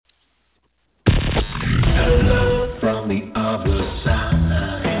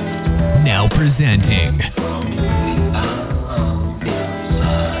Presenting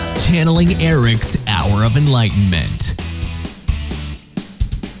Channeling Eric's Hour of Enlightenment.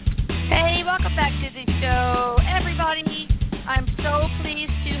 Hey, welcome back to the show, everybody. I'm so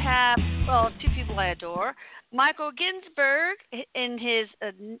pleased to have, two people I adore. Michael Ginsberg in his,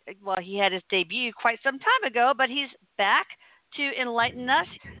 he had his debut quite some time ago, but he's back to enlighten us,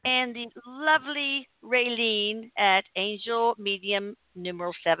 and the lovely Raylene at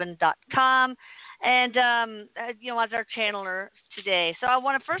angelmedium7.com, and, as our channeler today. So I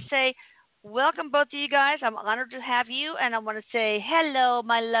want to first say, welcome both of you guys. I'm honored to have you, and I want to say hello,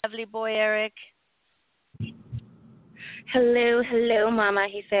 my lovely boy, Eric. Hello, Mama.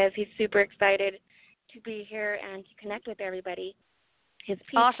 He says he's super excited to be here and to connect with everybody.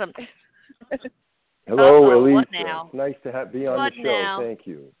 Awesome. Hello, Elisa. What now? It's nice to be on the show. Now? Thank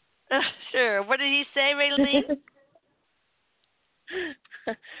you. Sure. What did he say, Raylene?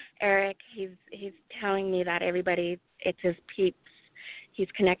 Eric, he's telling me that everybody, it's his peeps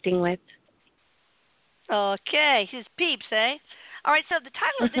he's connecting with. Okay, his peeps, eh? All right, so the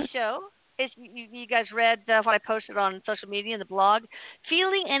title of this show is, you guys read what I posted on social media and the blog,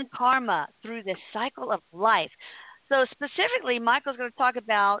 Feeling and Karma Through the Cycle of Life. So specifically, Michael's going to talk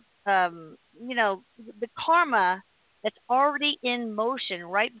about, the karma that's already in motion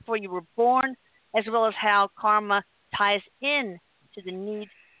right before you were born, as well as how karma ties in to the need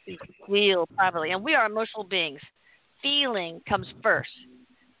to feel properly. And we are emotional beings. Feeling comes first.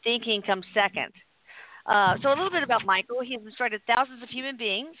 Thinking comes second. So a little bit about Michael. He's instructed thousands of human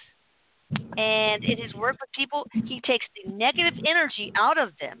beings, and in his work with people, he takes the negative energy out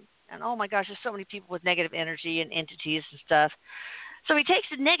of them. And oh my gosh, there's so many people with negative energy and entities and stuff. So he takes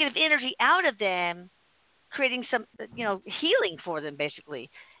the negative energy out of them, creating some, healing for them, basically.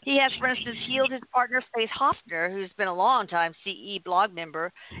 He has, for instance, healed his partner, Faith Hoffner, who's been a long-time CE blog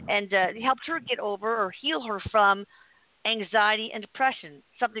member, and he helped her get over or heal her from anxiety and depression,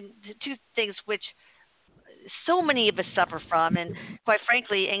 two things which so many of us suffer from, and quite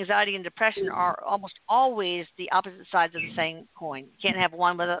frankly, anxiety and depression are almost always the opposite sides of the same coin. You can't have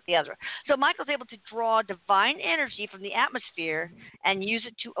one without the other. So Michael's able to draw divine energy from the atmosphere and use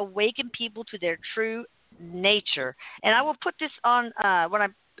it to awaken people to their true nature. And I will put this on, when I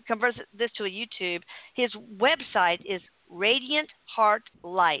convert this to a YouTube, his website is Radiant Heart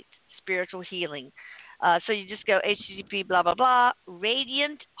Light Spiritual Healing. So you just go http blah, blah, blah,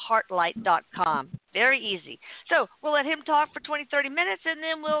 radiantheartlight.com. Very easy. So we'll let him talk for 20, 30 minutes, and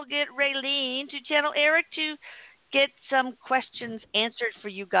then we'll get Raylene to channel Eric to get some questions answered for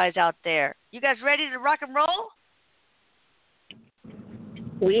you guys out there. You guys ready to rock and roll?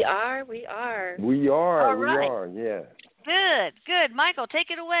 We are. All right. Yeah. Good. Michael,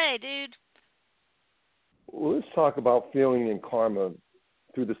 take it away, dude. Well, let's talk about feeling and karma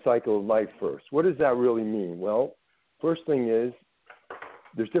through the cycle of life first. What does that really mean? Well, first thing is,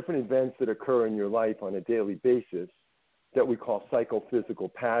 there's different events that occur in your life on a daily basis that we call psychophysical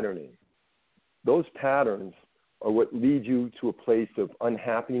patterning. Those patterns are what lead you to a place of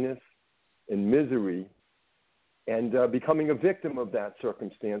unhappiness and misery and becoming a victim of that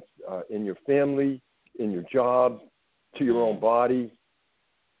circumstance in your family, in your job, to your own body.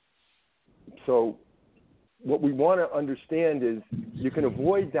 So what we want to understand is you can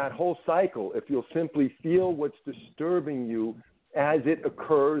avoid that whole cycle if you'll simply feel what's disturbing you as it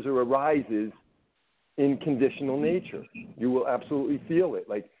occurs or arises in conditional nature. You will absolutely feel it.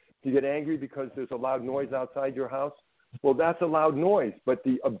 Like, if you get angry because there's a loud noise outside your house, well, that's a loud noise, but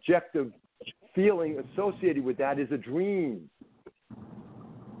the objective feeling associated with that is a dream.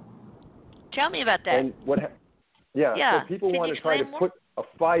 Tell me about that. And so people want to try to put a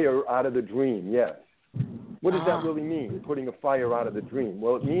fire out of the dream, yes. What does that really mean, putting a fire out of the dream?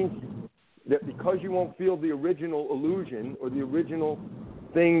 Well, it means that because you won't feel the original illusion or the original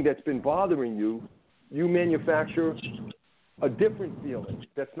thing that's been bothering you, you manufacture a different feeling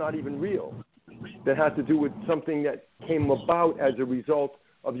that's not even real, that has to do with something that came about as a result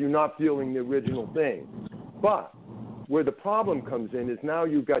of you not feeling the original thing. But where the problem comes in is now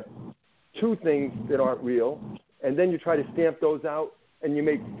you've got two things that aren't real, and then you try to stamp those out, and you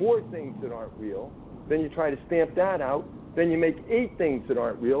make four things that aren't real. Then you try to stamp that out. Then you make 8 things that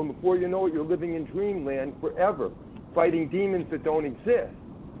aren't real. And before you know it, you're living in dreamland forever, fighting demons that don't exist.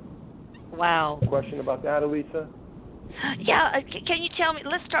 Wow. Question about that, Elisa? Yeah. Can you tell me,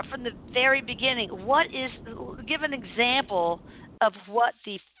 let's start from the very beginning. Give an example of what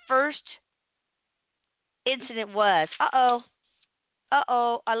the first incident was. Uh-oh,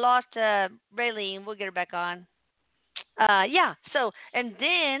 I lost Raylene. We'll get her back on. So, and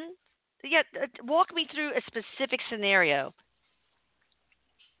then, walk me through a specific scenario.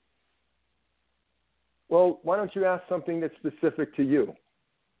 Well, why don't you ask something that's specific to you?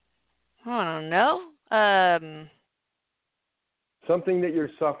 I don't know. Something that you're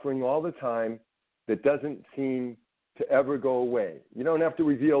suffering all the time that doesn't seem to ever go away. You don't have to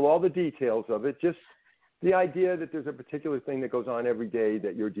reveal all the details of it, just the idea that there's a particular thing that goes on every day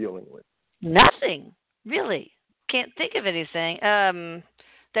that you're dealing with. Nothing, really. Can't think of anything.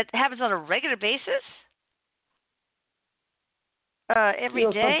 That happens on a regular basis? Every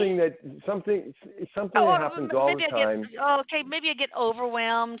day? Something that happens all the time. Maybe I get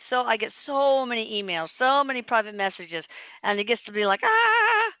overwhelmed. So I get so many emails, so many private messages, and it gets to be like,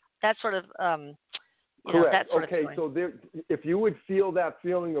 that sort of, correct. That sort of feeling. So if you would feel that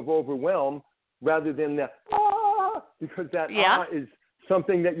feeling of overwhelm rather than that, because that is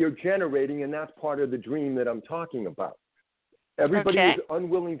something that you're generating, and that's part of the dream that I'm talking about. Everybody is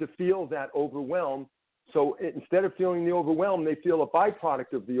unwilling to feel that overwhelm. So instead of feeling the overwhelm, they feel a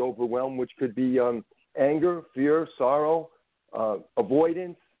byproduct of the overwhelm, which could be anger, fear, sorrow,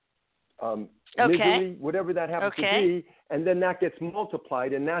 avoidance, misery, whatever that happens to be. And then that gets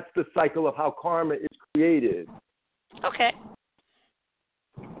multiplied, and that's the cycle of how karma is created. Okay.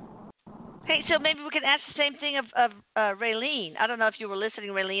 Hey, so maybe we could ask the same thing of Raylene. I don't know if you were listening,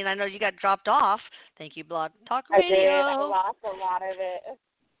 Raylene. I know you got dropped off. Thank you, Blog Talk Radio. I did. I lost a lot of it.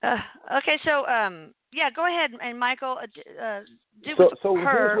 Okay, so go ahead, and Michael, do with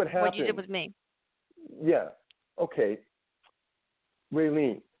her here's what you did with me. Yeah. Okay.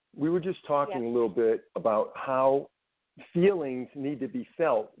 Raylene, we were just talking a little bit about how feelings need to be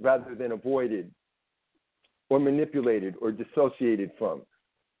felt rather than avoided or manipulated or dissociated from.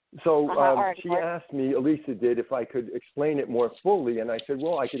 So she asked me, Elisa did, if I could explain it more fully. And I said,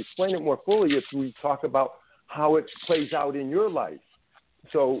 well, I could explain it more fully if we talk about how it plays out in your life.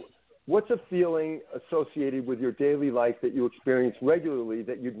 So what's a feeling associated with your daily life that you experience regularly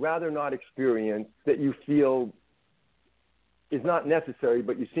that you'd rather not experience, that you feel is not necessary,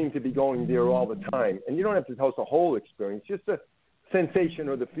 but you seem to be going there all the time? And you don't have to tell us the whole experience, just the sensation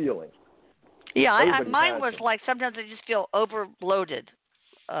or the feeling. Yeah, mine was like sometimes I just feel overloaded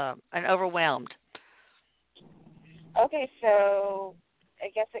and overwhelmed. Okay, so I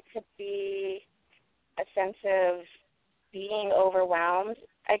guess it could be a sense of being overwhelmed,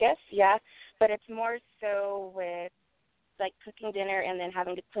 I guess, yeah. But it's more so with, like, cooking dinner and then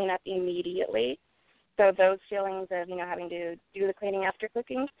having to clean up immediately. So those feelings of, having to do the cleaning after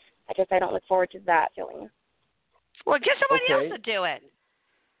cooking, I don't look forward to that feeling. Well, get somebody else to do it.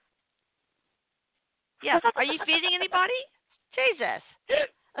 Yeah. Are you feeding anybody? Jesus.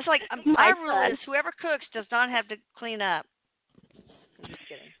 It's like, my rule is whoever cooks does not have to clean up. I'm just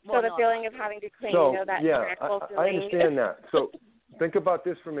kidding. Well, so the feeling of having to clean, that dreadful feeling. I understand that. So think about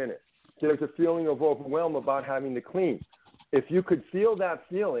this for a minute. There's a feeling of overwhelm about having to clean. If you could feel that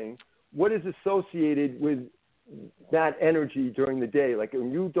feeling, what is associated with that energy during the day? Like,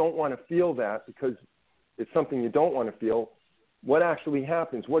 when you don't want to feel that because it's something you don't want to feel, what actually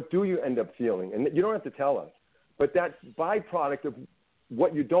happens? What do you end up feeling? And you don't have to tell us. But that byproduct of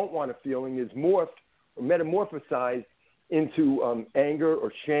what you don't want to feeling is morphed or metamorphosized into anger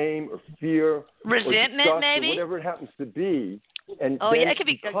or shame or fear, resentment, or disgust, maybe, or whatever it happens to be. And it could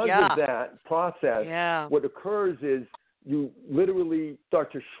be because of that process, what occurs is you literally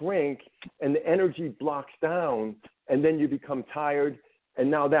start to shrink, and the energy blocks down, and then you become tired.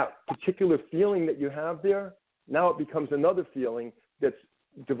 And now that particular feeling that you have there, now it becomes another feeling that's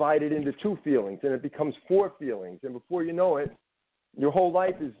divided into two feelings, and it becomes four feelings. And before you know it, your whole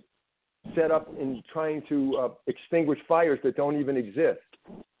life is set up in trying to extinguish fires that don't even exist.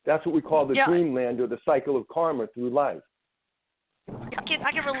 That's what we call the dreamland, or the cycle of karma through life.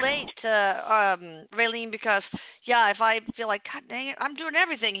 I can relate to Raylene, because if I feel like, God dang it, I'm doing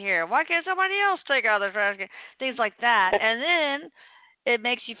everything here, why can't somebody else take out the trash can? Things like that. And then it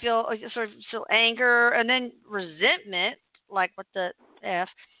makes you feel anger, and then resentment, like what the F.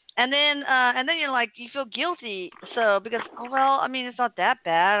 And then you're like, you feel guilty. So because, it's not that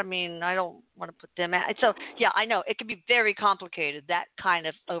bad. I don't want to put them out. So I know it can be very complicated, that kind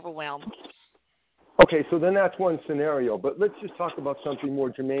of overwhelm. Okay, so then that's one scenario. But let's just talk about something more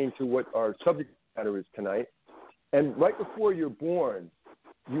germane to what our subject matter is tonight. And right before you're born,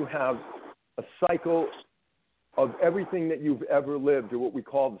 you have a cycle of everything that you've ever lived, or what we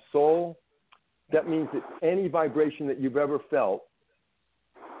call the soul. That means that any vibration that you've ever felt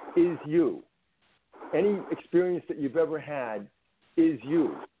is you. Any experience that you've ever had is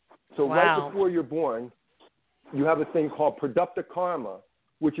you. So right before you're born, you have a thing called pradupta karma,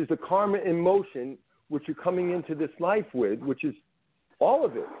 which is the karma in motion, which you're coming into this life with, which is all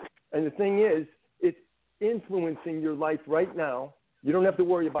of it. And the thing is, it's influencing your life right now, You don't have to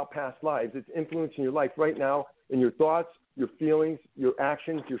worry about past lives. It's influencing your life right now in your thoughts, your feelings, your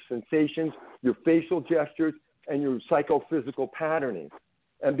actions, your sensations, your facial gestures, and your psychophysical patterning.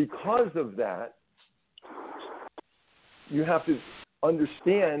 And because of that, you have to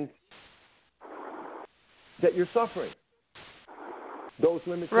understand that you're suffering those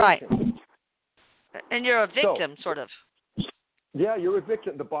limitations. Right. And you're a victim, sort of. Yeah, you're a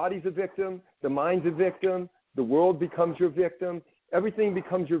victim. The body's a victim. The mind's a victim. The world becomes your victim. Everything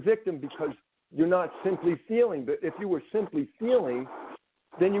becomes your victim because you're not simply feeling. But if you were simply feeling,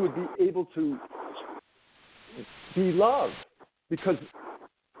 then you would be able to be loved, because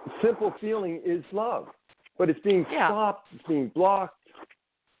simple feeling is love. But it's being stopped, it's being blocked.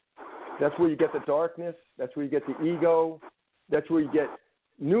 That's where you get the darkness. That's where you get the ego. That's where you get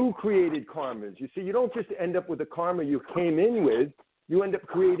new created karmas. You see, you don't just end up with the karma you came in with. You end up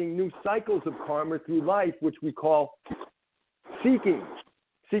creating new cycles of karma through life, which we call seeking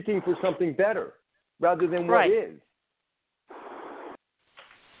for something better rather than what is.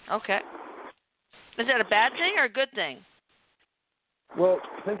 Okay. Is that a bad thing or a good thing? Well,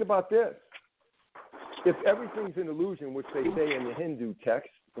 think about this. If everything's an illusion, which they say in the Hindu text,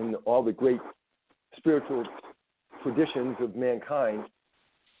 in all the great spiritual traditions of mankind,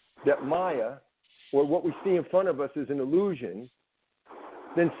 that Maya, or what we see in front of us, is an illusion,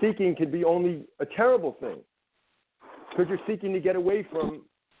 then seeking can be only a terrible thing, because you're seeking to get away from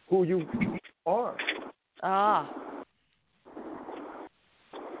who you are.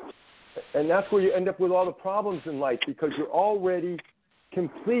 And that's where you end up with all the problems in life, because you're already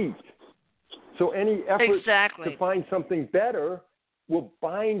complete. So any effort to find something better will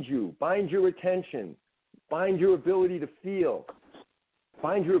bind you, bind your attention, bind your ability to feel,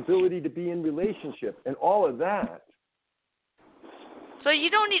 bind your ability to be in relationship, and all of that. So you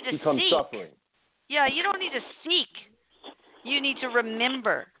don't need to becomes seek. Suffering. Yeah, you don't need to seek. You need to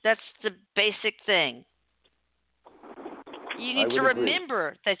remember. That's the basic thing. You need to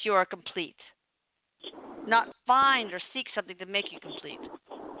remember that you are complete, not find or seek something to make you complete.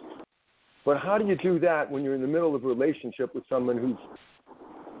 But how do you do that when you're in the middle of a relationship with someone who's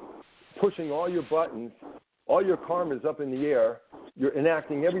pushing all your buttons, all your karma's up in the air, you're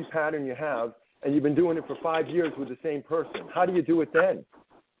enacting every pattern you have, and you've been doing it for 5 years with the same person? How do you do it then?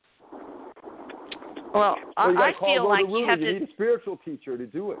 Well, I feel like you have to... You need a spiritual teacher to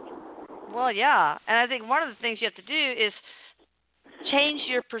do it. Well, yeah. And I think one of the things you have to do is change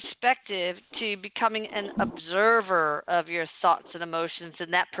your perspective to becoming an observer of your thoughts and emotions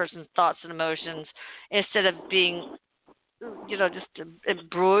and that person's thoughts and emotions, instead of being, just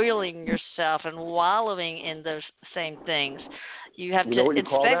embroiling yourself and wallowing in those same things. You have to inspect.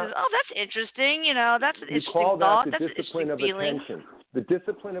 Oh, that's interesting. That's an interesting thought. That's an interesting feeling. Attention. The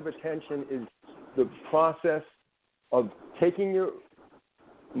discipline of attention is the process of taking your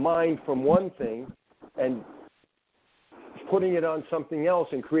mind from one thing and putting it on something else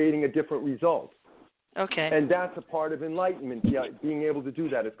and creating a different result. Okay. And that's a part of enlightenment, being able to do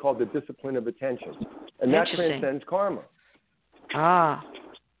that. It's called the discipline of attention. And that transcends karma.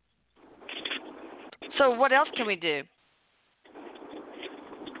 So what else can we do?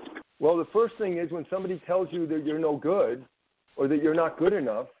 Well, the first thing is when somebody tells you that you're no good, or that you're not good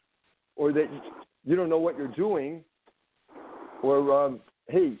enough, or that you don't know what you're doing, or,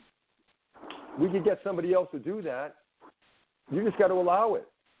 hey, we could get somebody else to do that, you just got to allow it.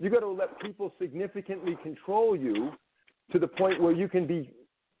 You got to let people significantly control you to the point where you can be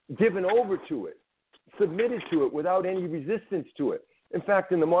given over to it, submitted to it without any resistance to it. In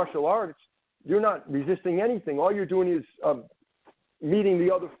fact, in the martial arts, you're not resisting anything. All you're doing is meeting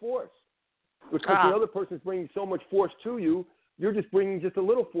the other force. Because the other person's bringing so much force to you, you're just bringing just a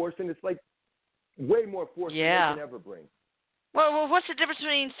little force, and it's like way more force than you can ever bring. Well, what's the difference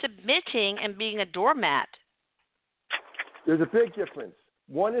between submitting and being a doormat? There's a big difference.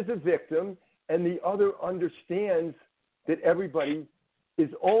 One is a victim, and the other understands that everybody is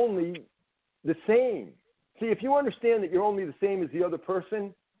only the same. See, if you understand that you're only the same as the other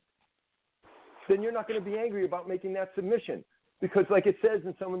person, then you're not going to be angry about making that submission. Because like it says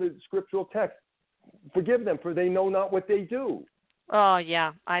in some of the scriptural texts, forgive them, for they know not what they do. Oh,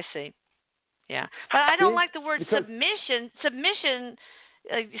 yeah, I see. Yeah. But I don't like the word submission. Submission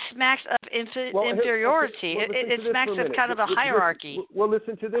smacks of inferiority. It smacks of kind of a hierarchy. Well,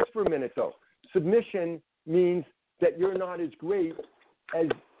 listen to this for a minute, though. Submission means that you're not as great as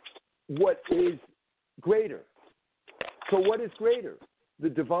what is greater. So what is greater? The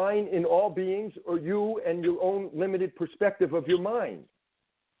divine in all beings, or you and your own limited perspective of your mind?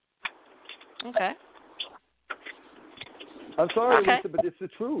 Okay. I'm sorry, Lisa, but it's the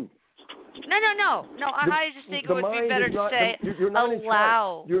truth. No. I just think it would be better to say you're not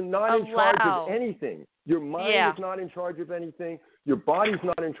allow. You're not in charge of anything. Your mind is not in charge of anything. Your body's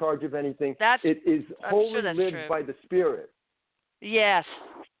not in charge of anything. It is wholly lived by the spirit. Yes,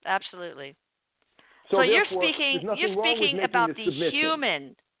 absolutely. So you're speaking about the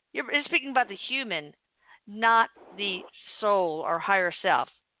human. You're speaking about the human, not the soul or higher self,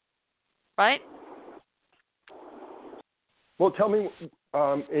 right? Well, tell me,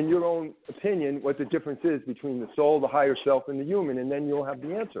 in your own opinion, what the difference is between the soul, the higher self, and the human, and then you'll have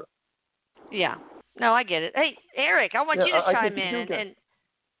the answer. Yeah. No, I get it. Hey, Eric, I want you to chime in and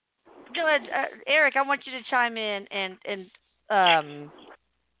go ahead, Eric. I want you to chime in and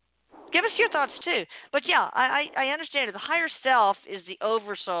give us your thoughts too. But yeah, I understand it. The higher self is the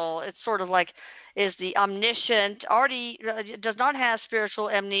oversoul. It's sort of like is the omniscient. Already does not have spiritual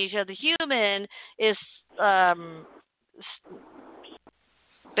amnesia. The human is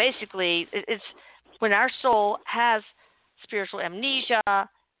basically it's when our soul has spiritual amnesia.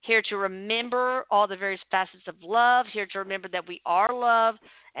 Here to remember all the various facets of love, here to remember that we are love,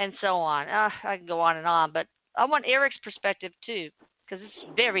 and so on. I can go on, but I want Eric's perspective too, because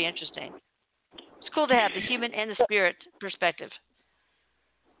it's very interesting. It's cool to have the human and the spirit perspective.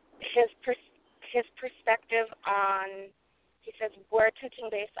 His perspective on, he says, we're touching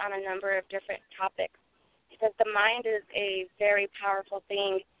base on a number of different topics. He says the mind is a very powerful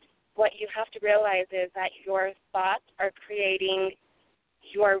thing. What you have to realize is that your thoughts are creating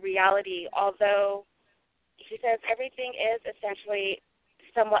your reality, although he says everything is essentially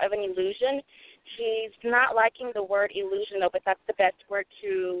somewhat of an illusion. He's not liking the word illusion, though, but that's the best word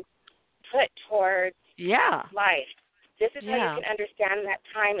to put towards life. This is how you can understand that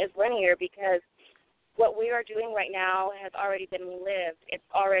time is linear, because what we are doing right now has already been lived. It's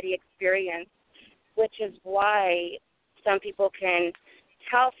already experienced, which is why some people can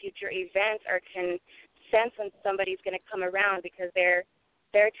tell future events or can sense when somebody's going to come around, because they're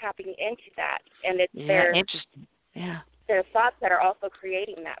tapping into that, and it's their thoughts that are also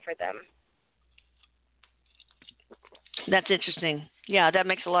creating that for them. That's interesting. Yeah, that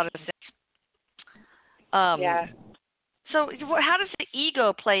makes a lot of sense. So how does the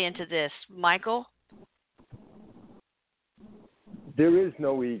ego play into this, Michael? There is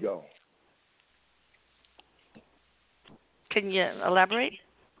no ego. Can you elaborate?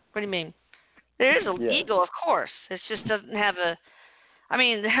 What do you mean? There is an ego, of course. It just doesn't have a... I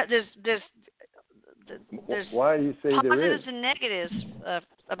mean, there's why do you say there is? Positives and negatives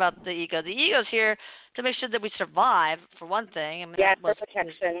about the ego. The ego's here to make sure that we survive, for one thing. I mean, for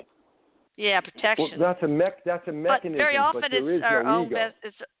protection. Yeah, protection. Well, that's a mechanism. But very often it's our no own best.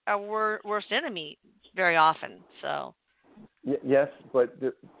 It's our worst enemy. Very often, so. Yes, but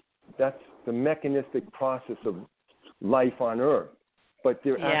that's the mechanistic process of life on Earth. But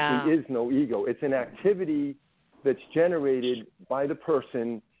there actually is no ego. It's an activity that's generated by the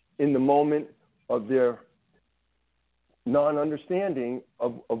person in the moment of their non-understanding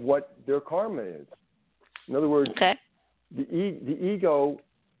of what their karma is. In other words, the ego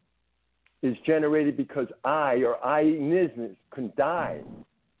is generated because I-ness can die.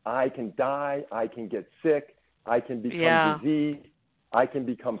 I can die. I can get sick. I can become diseased. I can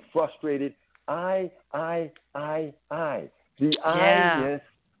become frustrated. I. The I-ness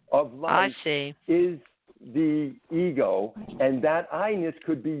of life is the ego, and that I-ness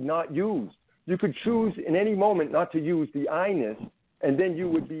could be not used. You could choose in any moment not to use the I-ness, and then you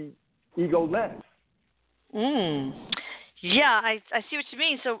would be ego-less. Yeah, I see what you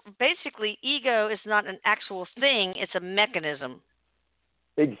mean. So basically, ego is not an actual thing. It's a mechanism.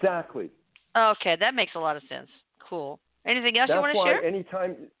 Exactly. Okay, that makes a lot of sense. Cool. Anything else you want to share?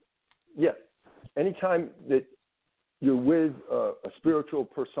 Anytime that you're with a spiritual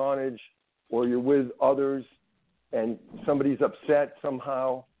personage or you're with others and somebody's upset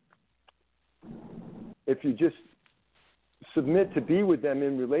somehow, if you just submit to be with them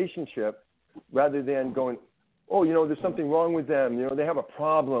in relationship rather than going, oh, there's something wrong with them, they have a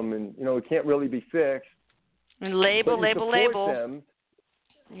problem and, it can't really be fixed. And label. Them,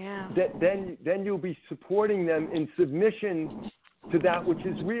 then you'll be supporting them in submission to that which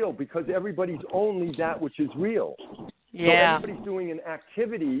is real, because everybody's only that which is real. Yeah. So everybody's doing an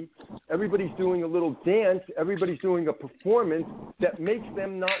activity, everybody's doing a little dance, everybody's doing a performance that makes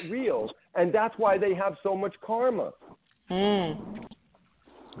them not real. And that's why they have so much karma.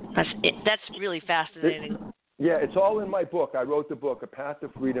 That's really fascinating. It's all in my book. I wrote the book, A Path to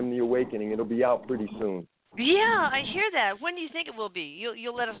Freedom, The Awakening. It'll be out pretty soon. Yeah, I hear that. When do you think it will be?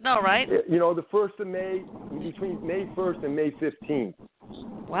 You'll let us know, right? The 1st of May, between May 1st and May 15th.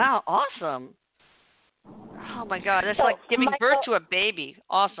 Wow, awesome. Oh, my God. That's like giving birth to a baby.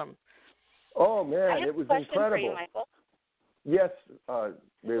 Awesome. Oh, man, it was incredible. I have a question for you, Michael. Yes,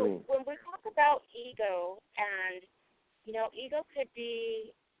 Raylene. So when we talk about ego, and, ego could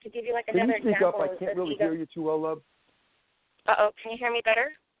be, to give you like another example. Can you speak up? I can't really hear you too well, love. Uh-oh, can you hear me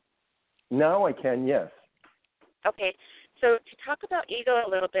better? Now I can, yes. Okay, so to talk about ego a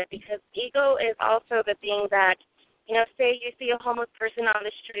little bit, because ego is also the thing that, say you see a homeless person on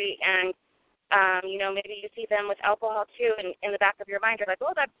the street and, maybe you see them with alcohol too, and in the back of your mind you're like,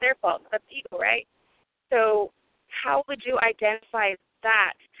 oh, that's their fault. That's ego, right? So how would you identify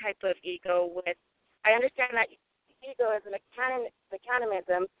that type of ego with, I understand that ego is a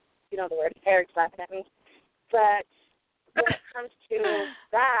mechanism, the word, Eric's laughing at me, but when it comes to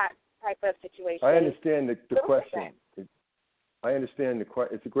that type of situation. I understand the question. I understand the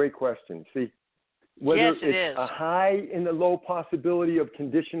question. It's a great question. See, whether yes, it's a high in the low possibility of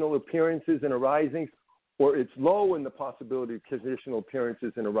conditional appearances and arisings, or it's low in the possibility of conditional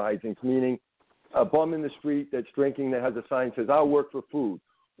appearances and arisings, meaning a bum in the street that's drinking that has a sign that says, I'll work for food,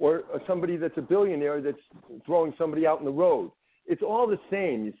 or somebody that's a billionaire that's throwing somebody out in the road. It's all the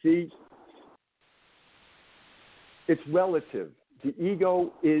same, you see. It's relative. The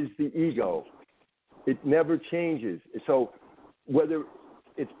ego is the ego. It never changes. So whether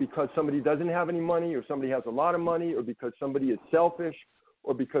it's because somebody doesn't have any money, or somebody has a lot of money, or because somebody is selfish,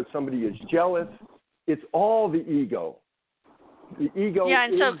 or because somebody is jealous, it's all the ego. The ego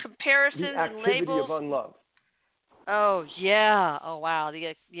and is so comparisons the activity and labels of unlove. Oh, yeah. Oh, wow.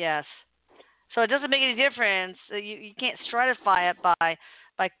 Yes. So it doesn't make any difference. You can't stratify it by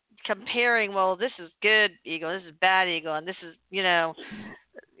comparing, well, this is good ego, this is bad ego, and this is, or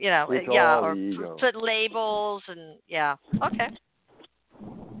ego. Put labels and, Okay.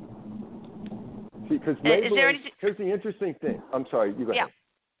 See, because labeling, here's the interesting thing. I'm sorry, you go ahead.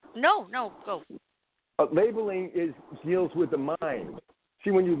 No, go. Labeling deals with the mind.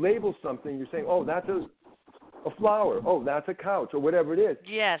 See, when you label something, you're saying, oh, that's a flower, oh, that's a couch, or whatever it is.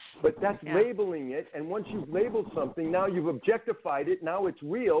 Yes. But that's labeling it, and once you've labeled something, now you've objectified it, now it's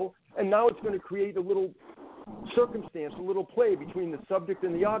real, and now it's going to create a little circumstance, a little play between the subject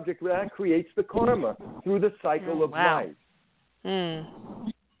and the object, that creates the karma through the cycle of life.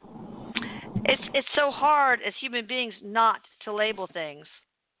 It's so hard as human beings not to label things.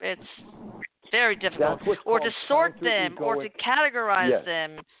 It's very difficult. Or to sort them, or to categorize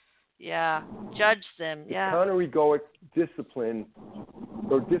them. Yeah, judge them. Yeah. Counter-egoic discipline,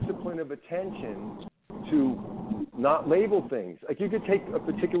 or discipline of attention to not label things. Like you could take a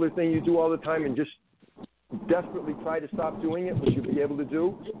particular thing you do all the time and just desperately try to stop doing it, which you'll be able to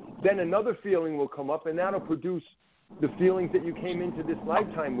do. Then another feeling will come up, and that'll produce the feelings that you came into this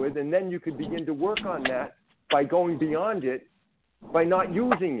lifetime with, and then you could begin to work on that by going beyond it, by not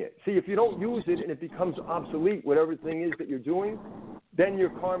using it. See, if you don't use it and it becomes obsolete, whatever thing is that you're doing, then your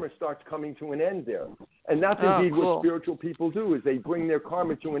karma starts coming to an end there. And that's indeed what spiritual people do, is they bring their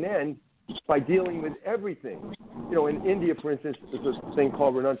karma to an end by dealing with everything. In India, for instance, there's this thing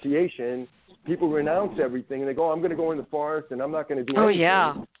called renunciation. People renounce everything, and they go, I'm going to go in the forest, and I'm not going to do anything. Oh,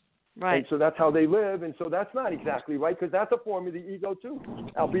 yeah. Right. And so that's how they live, and so that's not exactly right, because that's a form of the ego, too.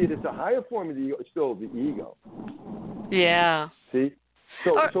 Albeit it's a higher form of the ego, it's still the ego. Yeah. See?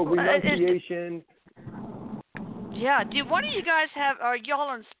 So renunciation... Do one of you guys are y'all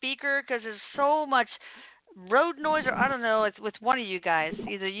on speaker? Because there's so much road noise, or I don't know, it's with one of you guys,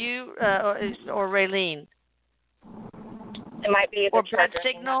 either you or Raylene. It might be or bad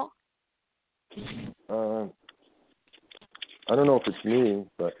signal. I don't know if it's me,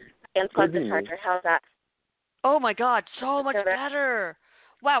 but unplug the charger. How's that? Oh my God, so much better.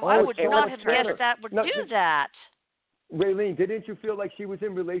 Wow, I would not have guessed that would do that. Raylene, didn't you feel like she was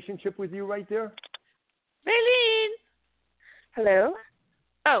in relationship with you right there? Raylene. Hello.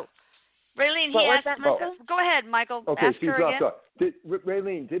 Oh, Raylene. He asked. Go ahead, Michael. Okay, ask her again.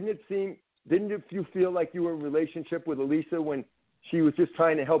 Raylene, didn't you feel like you were in relationship with Elisa when she was just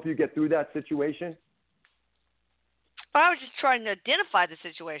trying to help you get through that situation? I was just trying to identify the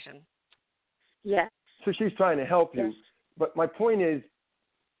situation. Yes. So she's trying to help you. But my point is,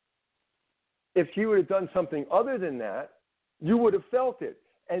 if she would have done something other than that, you would have felt it.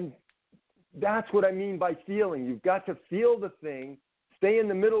 And that's what I mean by feeling. You've got to feel the thing, stay in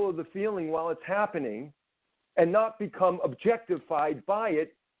the middle of the feeling while it's happening, and not become objectified by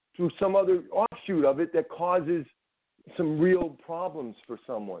it through some other offshoot of it that causes some real problems for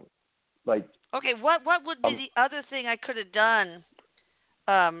someone. Like, okay, what would be the other thing I could have done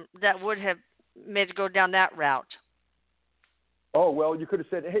that would have made it go down that route? Oh, well, you could have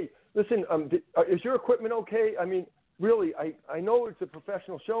said, hey, listen, is your equipment okay? I mean, really, I know it's a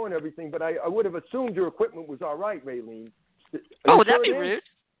professional show and everything, but I would have assumed your equipment was all right, Raylene. Oh, would that be rude?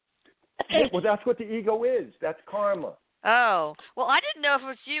 Well, that's what the ego is. That's karma. Oh, well, I didn't know if it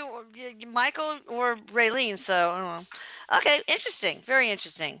was you, or Michael, or Raylene. So, I don't know. Okay, interesting. Very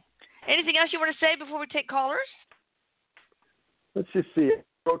interesting. Anything else you want to say before we take callers? Let's just see. I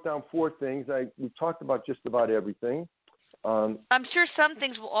wrote down 4 things. We talked about just about everything. I'm sure some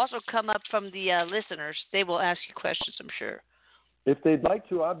things will also come up from the listeners. They will ask you questions, I'm sure. If they'd like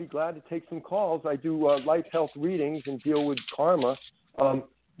to, I'll be glad to take some calls. I do life health readings and deal with karma.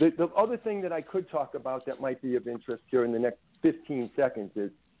 The other thing that I could talk about that might be of interest here in the next 15 seconds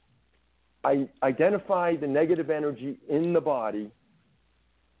is I identify the negative energy in the body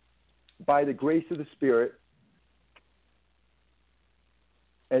by the grace of the Spirit,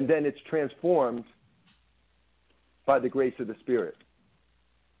 and then it's transformed by the grace of the Spirit.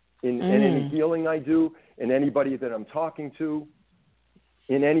 In any healing I do, in anybody that I'm talking to,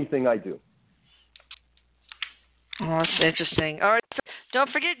 in anything I do. Oh, that's interesting. All right, so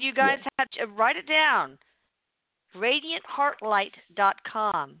don't forget, you guys have to write it down.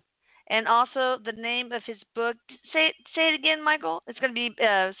 RadiantHeartLight.com. And also the name of his book. Say it again, Michael. It's going to be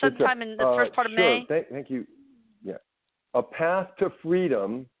sometime in the first part of May. Thank you. Yeah. A Path to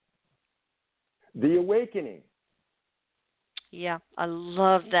Freedom, The Awakening. Yeah, I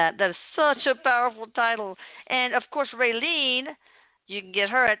love that. That is such a powerful title. And, of course, Raylene, you can get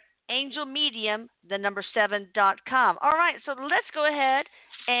her at angelmedium7.com. All right, so let's go ahead,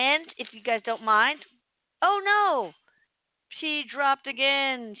 and if you guys don't mind, oh, no, she dropped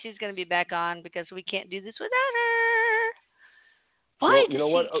again. She's going to be back on because we can't do this without her. Why you know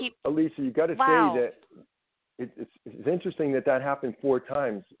what, Elisa, you got to say that it's interesting that happened 4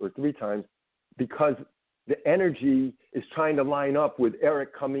 times or 3 times because the energy is trying to line up with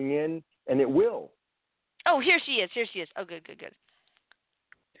Eric coming in, and it will. Oh, here she is. Oh, good.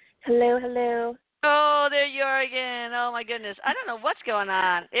 Hello. Oh, there you are again. Oh, my goodness. I don't know what's going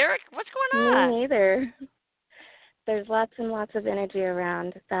on. Eric, what's going on? Me neither. There's lots and lots of energy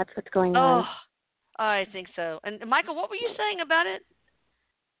around. That's what's going on. Oh, I think so. And, Michael, what were you saying about it?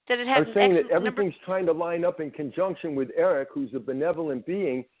 That it I was saying that everything's trying to line up in conjunction with Eric, who's a benevolent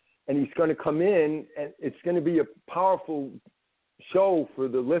being, and he's going to come in, and it's going to be a powerful show for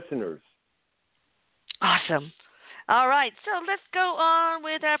the listeners. Awesome. All right, so let's go on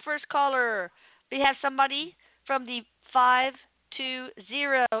with our first caller. We have somebody from the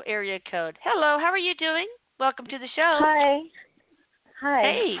 520 area code. Hello, how are you doing? Welcome to the show. Hi.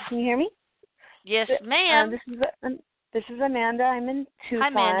 Hey. Can you hear me? Yes, ma'am. This is Amanda. I'm in Tucson. Hi,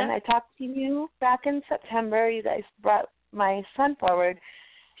 Amanda. I talked to you back in September. You guys brought my son forward.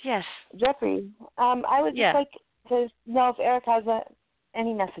 Yes. Jeffrey. I would just like to know if Eric has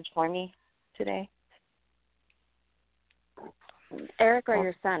any message for me today. Eric or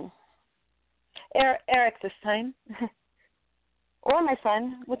your son? Eric this time. Or my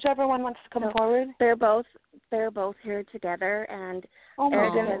son, whichever one wants to come forward. They're both here together, and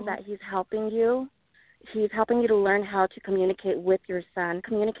Eric says that he's helping you. He's helping you to learn how to communicate with your son,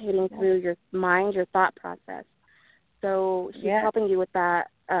 communicating through your mind, your thought process. So he's helping you with that.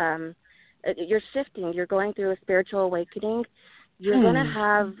 You're shifting. You're going through a spiritual awakening. You're going to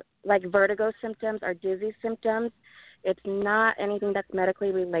have like vertigo symptoms or dizzy symptoms. It's not anything that's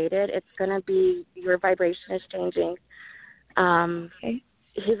medically related. It's going to be your vibration is changing.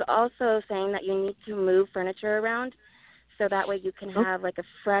 He's also saying that you need to move furniture around so that way you can have like a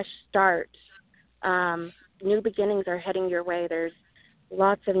fresh start. New beginnings are heading your way. There's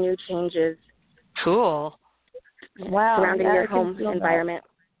lots of new changes. Cool. Wow. Surrounding your home environment.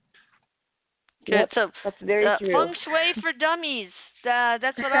 Good. Yep, so that's very true. Feng Shui for Dummies.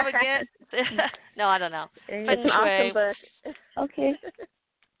 That's what I would get. No, I don't know. It's an awesome book. Okay.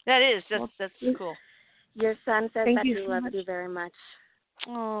 That is. That's cool. Your son says that he loves much. you very much.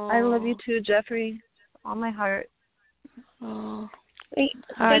 Oh. I love you too, Jeffrey. All my heart. Oh.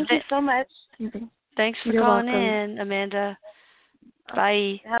 Thank you so much. Thanks for You're calling welcome. in, Amanda.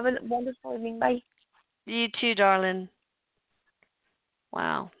 Bye. Have a wonderful evening. Bye. You too, darling.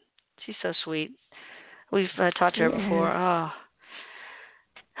 Wow. She's so sweet. We've talked to her before. Oh.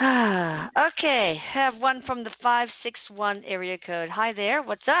 Okay. Have one from the 561 area code. Hi there.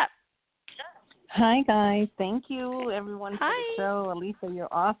 What's up? Hi, guys. Thank you, everyone, for Hi. the show. Elisa, you're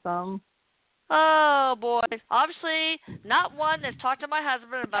awesome. Oh, boy. Obviously, not one that's talked to my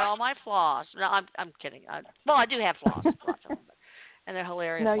husband about all my flaws. No, I'm kidding. I do have flaws. Lots of them, and they're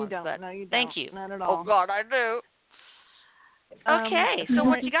hilarious No, ones, you don't. but No, you don't. thank you. Not at all. Oh, God, I do. Okay. So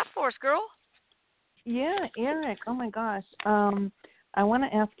what you got for us, girl? Yeah, Eric. Oh, my gosh. I want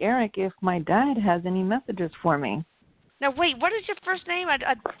to ask Eric if my dad has any messages for me. Now, wait. What is your first name? I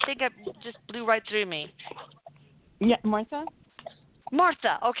think it just blew right through me. Yeah, Martha?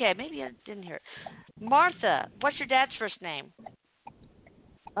 Martha. Okay, maybe I didn't hear it. Martha, what's your dad's first name?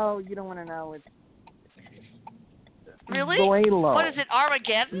 Oh, you don't want to know. It's really? Zoilo. What is it,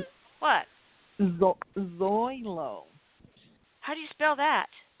 Armageddon? What? Zoilo. How do you spell that?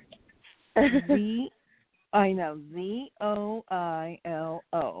 I know, Zoilo.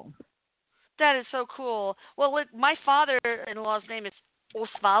 That is so cool. Well, look, my father-in-law's name is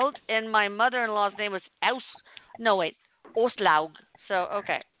Oswald, and my mother-in-law's name was Oslaug. So,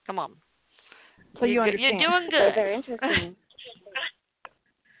 okay, come on. So you understand. You're doing good. Those are interesting.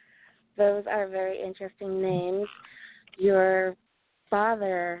 Those are very interesting names. Your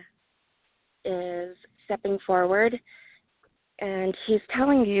father is stepping forward, and he's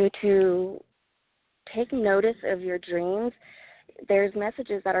telling you to take notice of your dreams. There's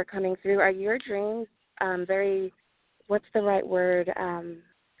messages that are coming through. Are your dreams very, what's the right word?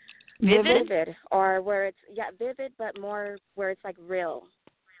 Vivid, or where it's, vivid, but more where it's like real.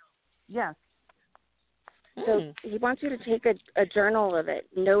 Yes. So he wants you to take a journal of it,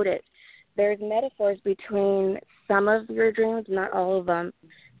 note it. There's metaphors between some of your dreams, not all of them.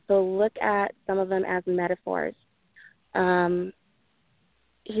 So look at some of them as metaphors.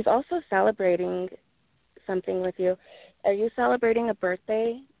 He's also celebrating something with you. Are you celebrating a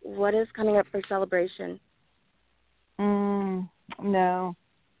birthday? What is coming up for celebration? No.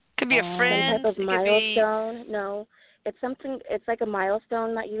 Could be a friend. Some type of milestone? No. It's something. It's like a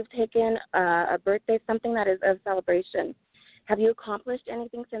milestone that you've taken, a birthday, something that is of celebration. Have you accomplished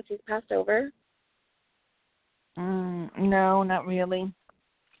anything since he's passed over? No, not really.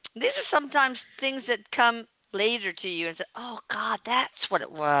 These are sometimes things that come later to you and say, oh, God, that's what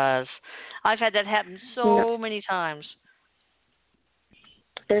it was. I've had that happen so many times.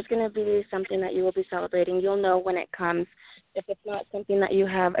 There's going to be something that you will be celebrating. You'll know when it comes. If it's not something that you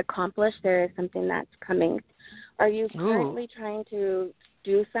have accomplished, there is something that's coming. Are you currently trying to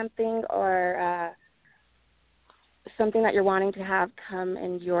do something or something that you're wanting to have come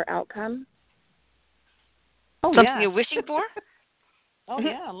in your outcome? Oh, something you're wishing for? Oh,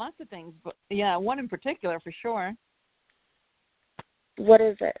 yeah, lots of things. But yeah, one in particular for sure. What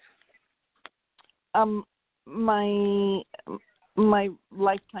is it? My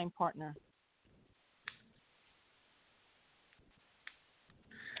lifetime partner.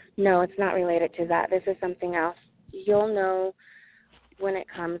 No, it's not related to that. This is something else. You'll know when it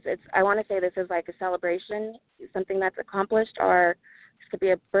comes. I want to say this is like a celebration, something that's accomplished, or it could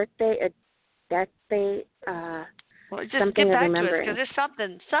be a birthday, a death date, well, just something get back of to it, remembering. because there's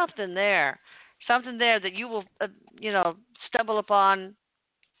something there that you will, stumble upon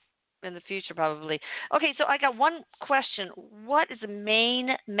in the future probably. Okay, so I got one question. What is the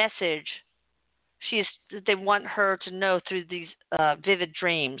main message they want her to know through these vivid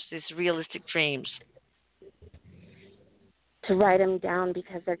dreams, these realistic dreams? To write them down,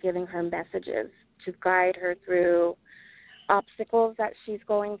 because they're giving her messages to guide her through obstacles that she's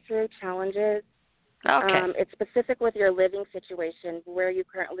going through, challenges. Okay. It's specific with your living situation, where you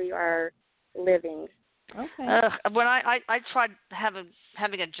currently are living. Okay. When I tried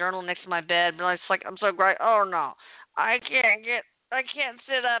having a journal next to my bed, but it's like I'm so great. Oh no, I can't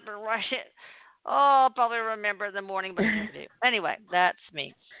sit up and write it. Oh, I'll probably remember in the morning, but I never do. Anyway, that's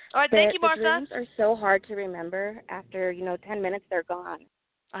me. All right, thank you, Martha. The dreams are so hard to remember. After 10 minutes, they're gone.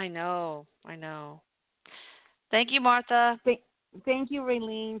 I know. Thank you, Martha. Thank you,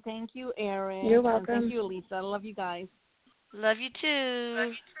 Raylene. Thank you, Eric. You're welcome. And thank you, Elisa. I love you guys. Love you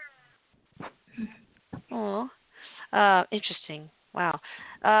too. Oh, interesting. Wow.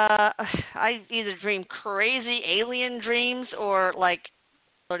 I either dream crazy alien dreams or like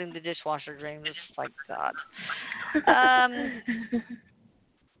loading the dishwasher dreams. It's like God.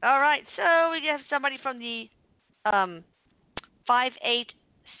 All right. So we have somebody from the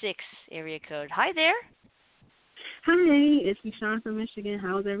 586 area code. Hi there. Hi, it's Michonne from Michigan.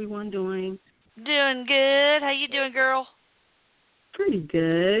 How's everyone doing? Doing good. How you doing, girl? Pretty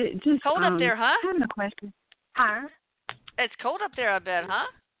good. Just cold up there, huh? Having a question. Huh? It's cold up there, I bet, huh?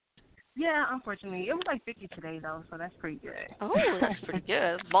 Yeah, unfortunately. It was like 50 today, though, so that's pretty good. Oh, that's pretty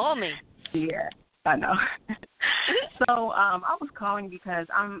good. It's balmy. Yeah, I know. So I was calling because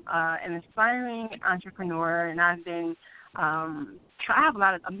I'm an aspiring entrepreneur, and I've been I have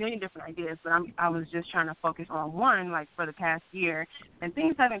a million different ideas, but I was just trying to focus on one, like, for the past year, and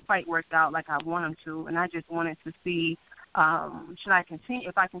things haven't quite worked out like I want them to, and I just wanted to see, should I continue,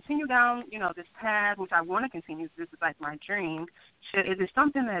 if I continue down, this path, which I want to continue, this is like my dream, is it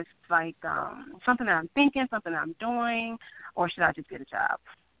something that's like, something that I'm thinking, something that I'm doing, or should I just get a job?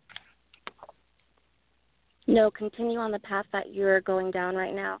 No, continue on the path that you're going down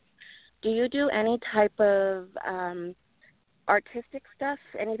right now. Do you do any type of artistic stuff,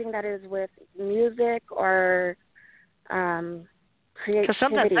 anything that is with music or creativity. Because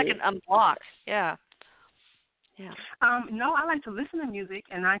sometimes I can unblock. Yeah. Yeah. No, I like to listen to music,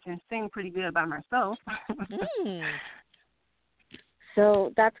 and I can sing pretty good by myself.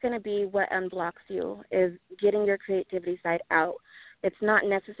 So that's going to be what unblocks you, is getting your creativity side out. It's not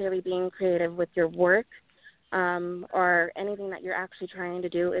necessarily being creative with your work or anything that you're actually trying to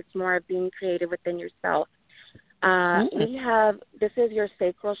do. It's more of being creative within yourself. We have, this is your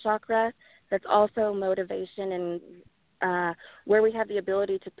sacral chakra. That's also motivation and where we have the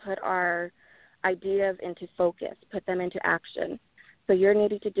ability to put our ideas into focus, put them into action. So you're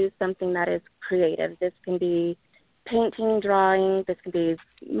needing to do something that is creative. This can be painting, drawing. This can be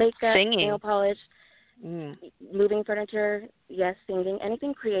makeup, singing, nail polish, moving furniture. Yes, singing.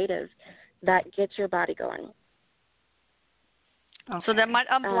 Anything creative that gets your body going. Okay. So that might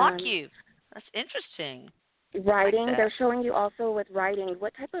unblock you. That's interesting. Writing. Like They're showing you also with writing.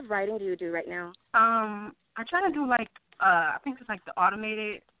 What type of writing do you do right now? I try to do like I think it's like the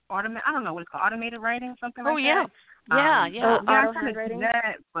automated. I don't know what it's called, automated writing, something like that. Yeah. I tried to do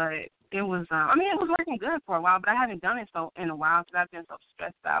that, but it was, it was working good for a while, but I haven't done it in a while because I've been so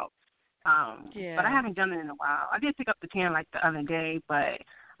stressed out. But I haven't done it in a while. I did pick up the pen like the other day, but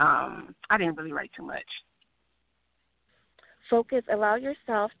I didn't really write too much. Focus. Allow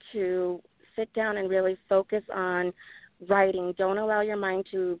yourself to sit down and really focus on writing. Don't allow your mind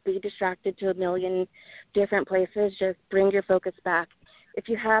to be distracted to a million different places. Just bring your focus back. If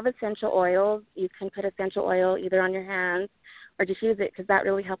you have essential oils, you can put essential oil either on your hands or diffuse it, because that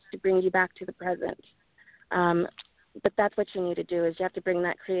really helps to bring you back to the present. But that's what you need to do, is you have to bring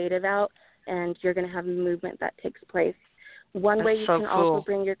that creative out, and you're going to have movement that takes place. One way you can also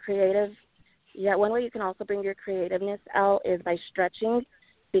bring your creativeness out is by stretching,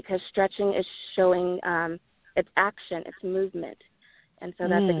 because stretching is showing it's action, it's movement. And so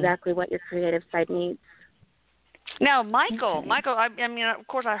that's exactly what your creative side needs. Now, Michael, I mean, of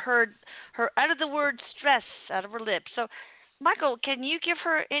course, I heard her out of the word stress out of her lips. So, Michael, can you give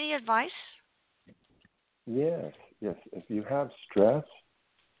her any advice? Yes. If you have stress,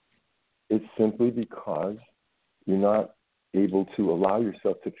 it's simply because you're not able to allow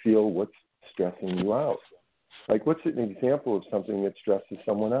yourself to feel what's stressing you out. Like, what's an example of something that stresses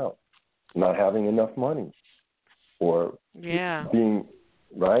someone out? Not having enough money, or being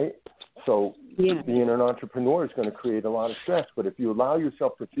right. So being an entrepreneur is going to create a lot of stress. But if you allow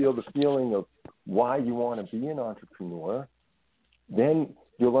yourself to feel the feeling of why you want to be an entrepreneur, then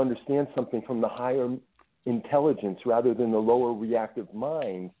you'll understand something from the higher intelligence rather than the lower reactive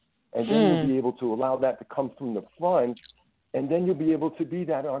mind. And then you'll be able to allow that to come from the front, and then you'll be able to be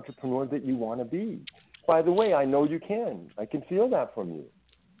that entrepreneur that you want to be. By the way, I know you can. I can feel that from you.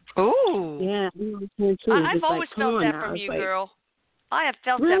 Oh. Yeah. I've always felt that from you, girl. I have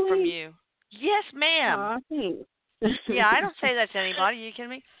felt that from you. Yes, ma'am. Oh, thanks. Yeah, I don't say that to anybody. Are you kidding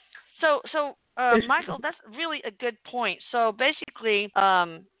me? So, Michael, that's really a good point. So basically,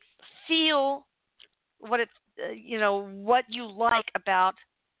 feel what what you like about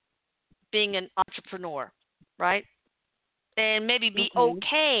being an entrepreneur, right? And maybe be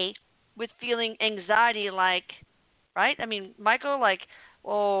okay with feeling anxiety, like, right? I mean, Michael, like,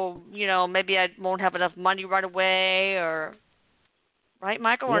 maybe I won't have enough money right away, or. Right,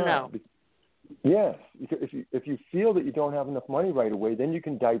 Michael, or no? Yes. If you feel that you don't have enough money right away, then you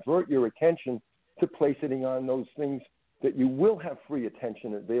can divert your attention to placing on those things that you will have free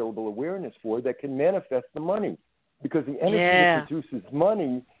attention, available awareness for, that can manifest the money. Because the energy that produces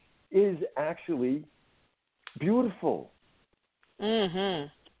money is actually beautiful.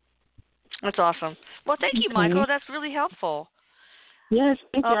 That's awesome. Well, thank you, Michael. That's really helpful. Yes,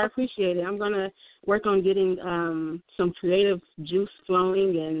 thank you. I appreciate it. I'm going to work on getting some creative juice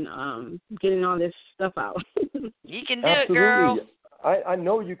flowing and getting all this stuff out. You can do it, girl. I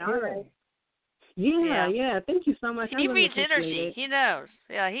know you can. Right. Yeah. Thank you so much. He reads energy. He knows.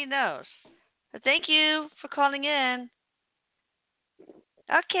 Yeah, he knows. But thank you for calling in.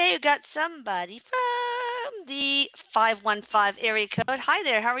 Okay, we got somebody from the 515 area code. Hi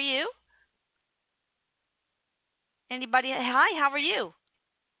there. How are you? Anybody? Hi, how are you?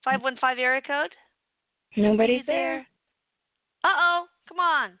 515 area code? Nobody's there. Uh-oh, come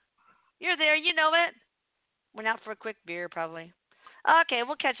on. You're there, you know it. Went out for a quick beer, probably. Okay,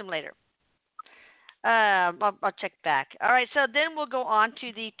 we'll catch him later. I'll check back. All right, so then we'll go on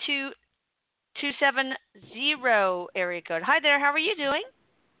to the 270 area code. Hi there, how are you doing?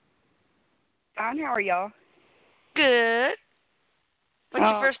 Fine, how are y'all? Good. What's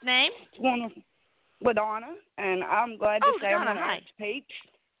your first name? LaDonna, and I'm glad to say I'm on the page.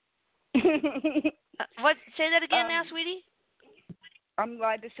 What? Say that again now, sweetie. I'm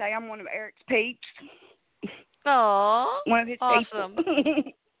glad to say I'm one of Eric's peeps. Aww. One of his awesome. people.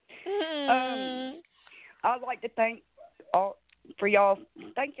 I'd like to thank y'all.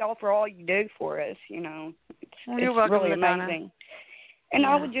 Thank y'all for all you do for us. You know, you're welcome, really Madonna. amazing. And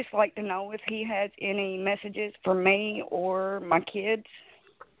I would just like to know if he has any messages for me or my kids.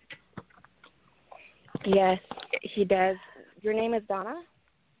 Yes, he does. Your name is Donna?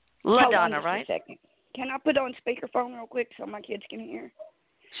 LaDonna, right? A second. Can I put on speakerphone real quick so my kids can hear?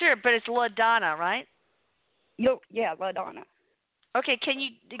 Sure, but it's LaDonna, right? Yeah, LaDonna. Okay, can you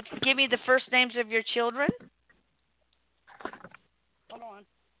give me the first names of your children? Hold on.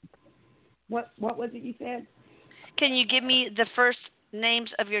 What was it you said? Can you give me the first names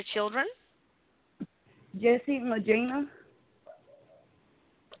of your children? Jesse and Legina.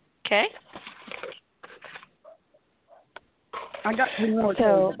 Okay. I got 2 more kids,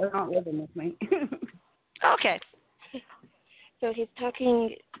 but they're not living with me. Okay. So he's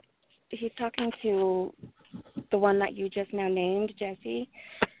talking to the one that you just now named, Jesse.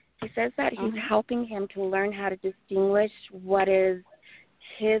 He says that he's helping him to learn how to distinguish what is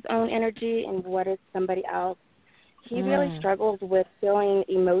his own energy and what is somebody else. He really struggles with feeling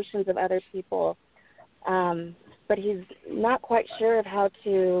emotions of other people, but he's not quite sure of how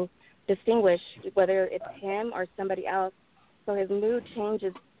to distinguish whether it's him or somebody else. So his mood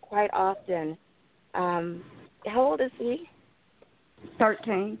changes quite often. How old is he?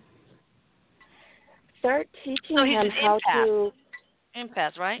 13. Start teaching him how to...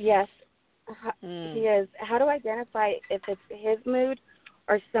 Empath, right? Yes. He is. How to identify if it's his mood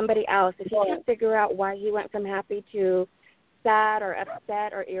or somebody else. If you can't figure out why he went from happy to sad or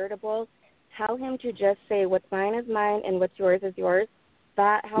upset or irritable, tell him to just say what's mine is mine and what's yours is yours.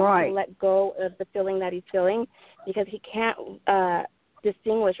 That helps him let go of the feeling that he's feeling, because he can't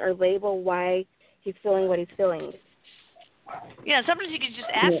distinguish or label why he's feeling what he's feeling. Yeah, sometimes you can just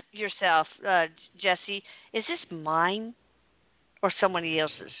ask yourself, Jesse, is this mine or somebody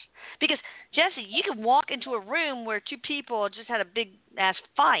else's? Because, Jesse, you can walk into a room where 2 people just had a big-ass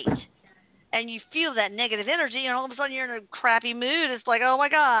fight, and you feel that negative energy, and all of a sudden you're in a crappy mood. It's like, oh, my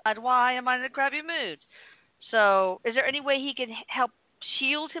God, why am I in a crappy mood? So is there any way he can help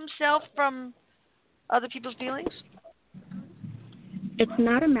shield himself from other people's feelings? It's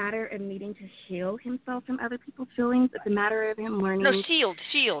not a matter of needing to heal himself from other people's feelings. It's a matter of him learning shield.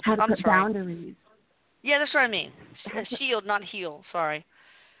 How to I'm put sorry. boundaries. Yeah, that's what I mean. Shield, not heal. Sorry.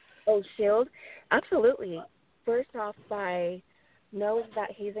 Oh, shield? Absolutely. First off, by knowing that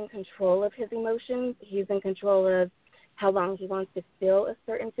he's in control of his emotions. He's in control of how long he wants to feel a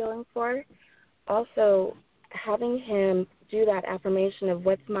certain feeling for. Also, having him do that affirmation of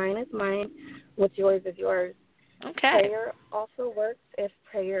what's mine is mine, what's yours is yours. Okay. Prayer also works if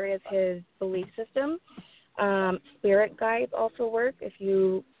prayer is his belief system. Spirit guides also work. If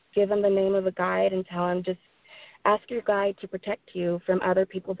you give him the name of a guide and tell him just ask your guide to protect you from other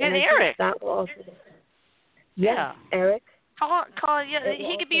people's energy. Eric. That will also work. Yeah. Eric. Call. Yeah,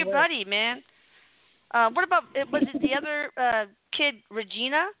 he could be your buddy, man. What about, was it the other kid,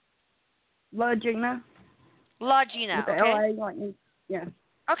 Regina? LaGina. LaGina, okay. L-A, yeah.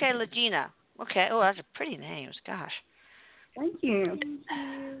 Okay, LaGina. Okay. Oh, that's a pretty name. Gosh. Thank you.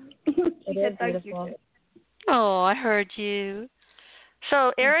 It is beautiful. Oh, I heard you.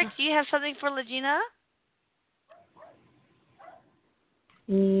 So, Eric, do you have something for LaGina?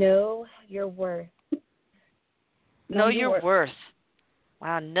 Know your worth. Know your worth.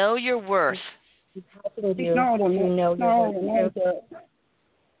 Wow, know your worth. He's helping you to know your worth.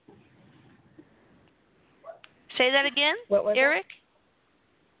 Say that again, Eric?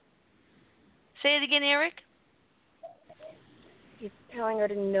 Say it again, Eric. He's telling her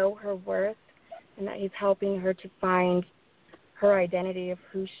to know her worth and that he's helping her to find her identity of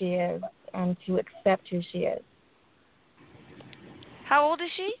who she is and to accept who she is. How old is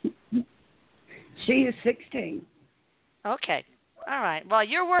she? She is 16. Okay. All right. Well,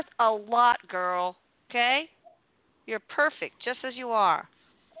 you're worth a lot, girl. Okay? You're perfect, just as you are.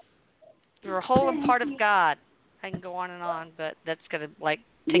 You're a whole and part of God. I can go on, but that's going to,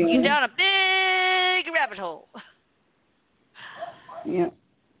 take you down a big rabbit hole. Yeah.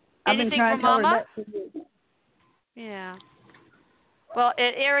 I've Anything been trying for to tell her Mama? that for years. Yeah. Well,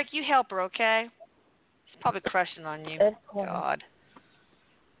 Eric, you help her, okay? She's probably crushing on you. God.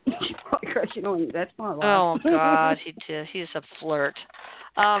 She's probably crushing on you. That's my life. Oh, God. He's a flirt.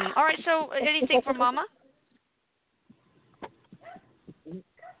 All right, so anything for Mama?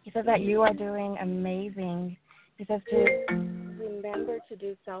 He says that you are doing amazing. He says to remember to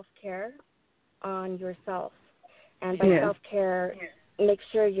do self-care on yourself. And by self-care, make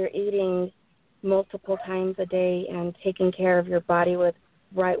sure you're eating multiple times a day and taking care of your body with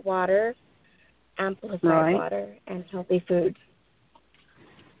right water, amplified water, and healthy foods.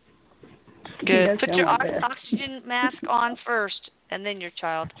 Good. Put your oxygen mask on first, and then your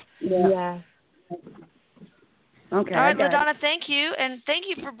child. Yeah. Okay. All right, LaDonna, thank you. And thank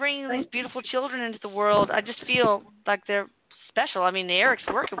you for bringing these beautiful children into the world. I just feel like they're special. I mean, Eric's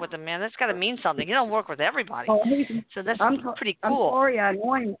working with them, man. That's got to mean something. You don't work with everybody. So that's pretty cool. I'm sorry I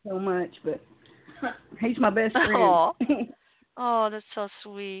annoy him so much, but he's my best friend. Oh, that's so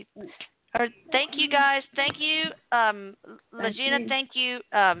sweet. All right, thank you, guys. Thank you, LaGina. Thank you,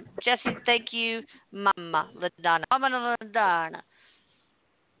 Jesse. Thank you, Mama LaDonna. Mama LaDonna.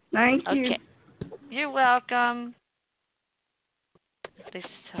 Thank you. Okay. You're welcome.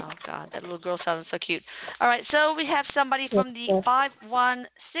 Oh, God, that little girl sounded so cute. All right, so we have somebody from the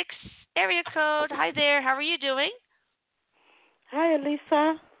 516 area code. Hi there. How are you doing? Hi,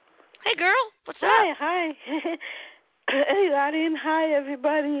 Elisa. Hey, girl. What's up? Hi. Hey, Darlene. Hi,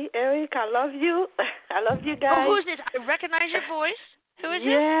 everybody. Eric, I love you. I love you guys. Oh, who's this? I recognize your voice. Who is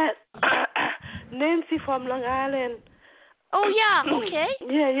this? Nancy from Long Island. Oh, yeah. Okay.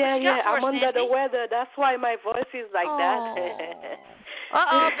 Yeah. I'm under the weather. That's why my voice is like that.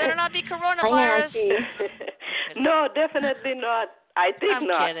 Uh-oh. Better not be coronavirus. No, definitely not. I think I'm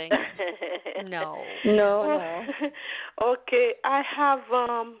not. Kidding. No. Okay. I have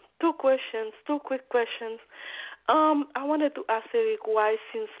two quick questions. I wanted to ask Eric why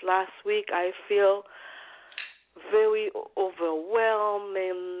since last week I feel very overwhelmed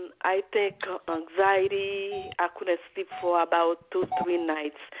and I think anxiety. I couldn't sleep for about 2-3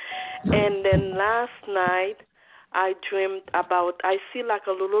 nights. And then last night I dreamed about, I see like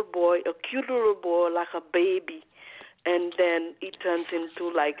a little boy, a cute little boy, like a baby. And then he turns into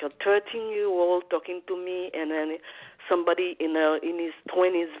like a 13-year-old talking to me, and then somebody in his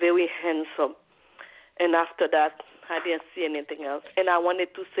 20s, very handsome. And after that, I didn't see anything else. And I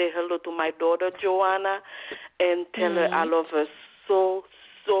wanted to say hello to my daughter, Joanna, and tell her I love her so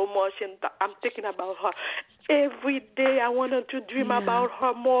much. And I'm thinking about her every day. I wanted to dream about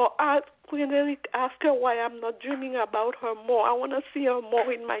her more. When Eric asked her why I'm not dreaming about her more, I want to see her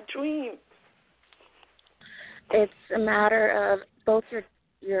more in my dream. It's a matter of both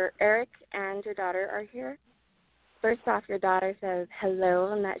your Eric and your daughter are here. First off, your daughter says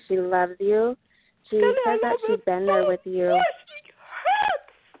hello and that she loves you. She says that she's been there with you.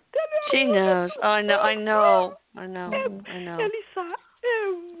 She knows. Oh, I know. Elisa,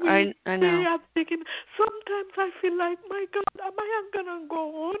 I know. I'm thinking, sometimes I feel like, my God, am I going to go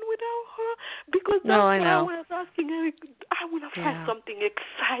on without her? Because that's why I was asking Eric, I would have had something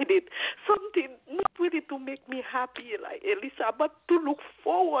excited, something not really to make me happy, like Elisa, but to look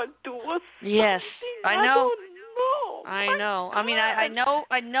forward to. Yes, I know. I know. I mean, I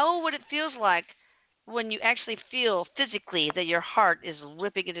know what it feels like when you actually feel physically that your heart is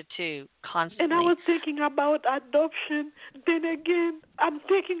ripping into two constantly. And I was thinking about adoption. Then again, I'm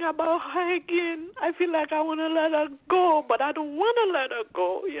thinking about her again. I feel like I want to let her go, but I don't want to let her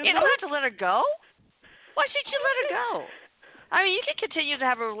go. You don't have to let her go? Why should you let her go? I mean, you can continue to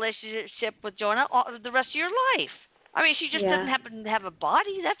have a relationship with Jonah the rest of your life. I mean, she just doesn't happen to have a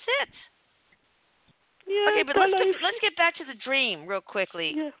body. That's it. Yeah, okay, but let's get back to the dream real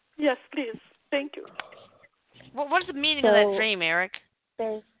quickly. Yeah. Yes, please. Thank you. What's the meaning of that dream, Eric?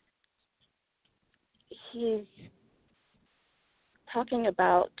 He's talking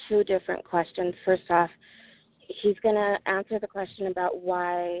about two different questions. First off, he's going to answer the question about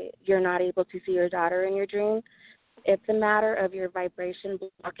why you're not able to see your daughter in your dream. It's a matter of your vibration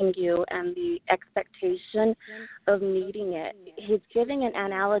blocking you and the expectation of needing it. He's giving an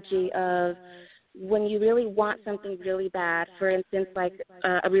analogy of when you really want something really bad, for instance, like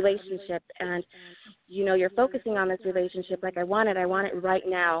a relationship, and, you're focusing on this relationship like, I want it right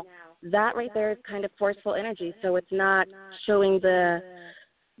now. That right there is kind of forceful energy, so it's not showing the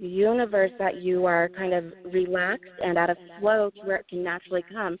universe that you are kind of relaxed and out of flow to where it can naturally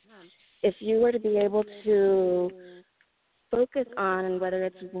come. If you were to be able to focus on whether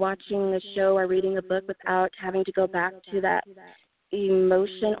it's watching a show or reading a book without having to go back to that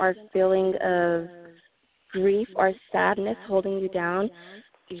emotion or feeling of grief or sadness holding you down,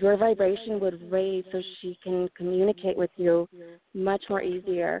 your vibration would raise so she can communicate with you much more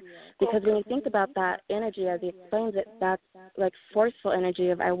easier. Because when you think about that energy, as he explains it, that's like forceful energy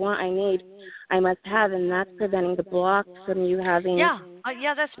of I want, I need, I must have, and that's preventing the block from you having. Yeah,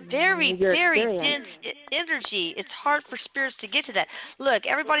 that's very, very dense energy. It's hard for spirits to get to that. Look,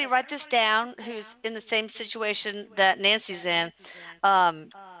 everybody write this down who's in the same situation that Nancy's in.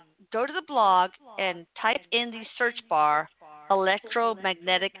 Go to the blog and type in the search bar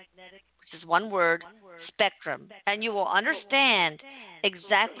electromagnetic It's one word, spectrum. And you will understand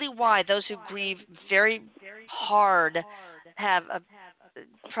exactly why those who grieve very hard have a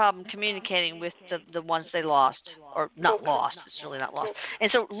problem communicating with the ones they lost, or not lost. It's really not lost.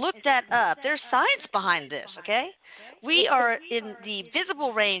 And so look that up. There's science behind this, okay? We are in the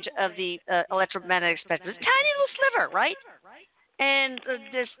visible range of the electromagnetic spectrum. It's a tiny little sliver, right? And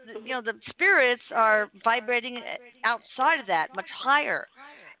the spirits are vibrating outside of that, much higher.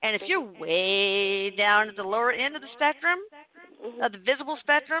 And if you're way down at the lower end of the spectrum, of the visible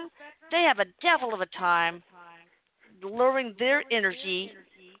spectrum, they have a devil of a time lowering their energy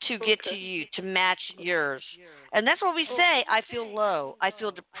to get to you, to match yours. And that's what we say, I feel low, I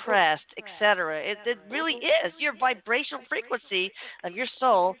feel depressed, etc. It really is. Your vibrational frequency of your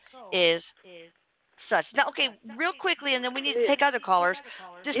soul is such. Now, okay, real quickly, and then we need to take other callers.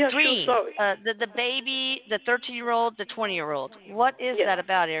 This dream, the baby, the 13-year-old, the 20-year-old. What is that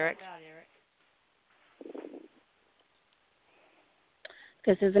about, Eric?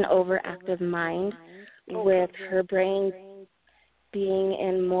 This is an overactive mind with her brain being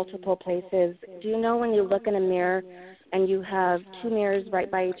in multiple places. Do you know when you look in a mirror and you have two mirrors right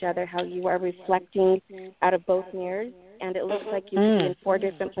by each other, how you are reflecting out of both mirrors, and it looks like you can be in 4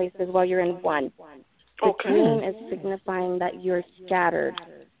 different places while you're in one? The dream is signifying that you're scattered.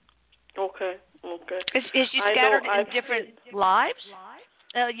 Okay. Is she scattered in different lives?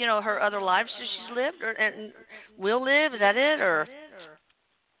 Her other lives that she's lived and will live. Is that it, or?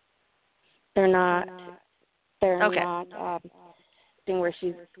 They're not. They're not where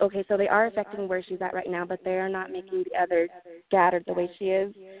she's. Okay, so they are affecting where she's at right now, but they are not making the other scattered the way she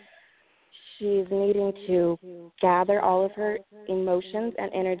is. She's needing to gather all of her emotions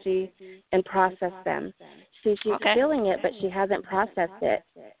and energy and process them. She's feeling it, but she hasn't processed it.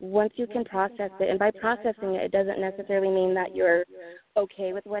 Once you can process it, and by processing it, it doesn't necessarily mean that you're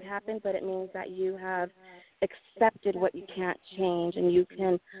okay with what happened, but it means that you have accepted what you can't change, and you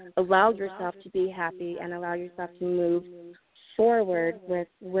can allow yourself to be happy and allow yourself to move forward with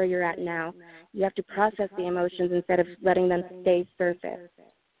where you're at now. You have to process the emotions instead of letting them stay surface.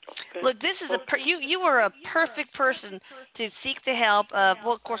 Look, this is you are a perfect person to seek the help of,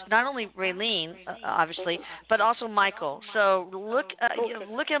 well, of course, not only Raylene, obviously, but also Michael. So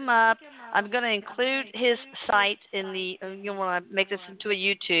look him up. I'm going to include his site in the. You want to make this into a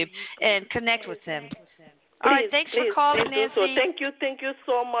YouTube and connect with him. All right, thanks for calling, Nancy. So. Thank you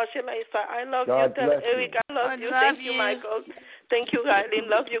so much, Elisa. I love you. Tell Eric I love you. Thank you, Michael. Thank you, Eileen.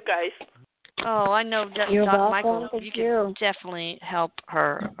 Love you guys. Oh, I know, You're welcome. Michael. You can definitely help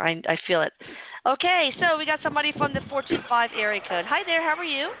her. I feel it. Okay, so we got somebody from the 425 area code. Hi there. How are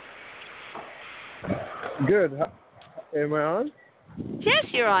you? Good. Am I on? Yes,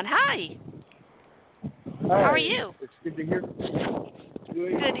 you're on. Hi. How are you? It's good to hear.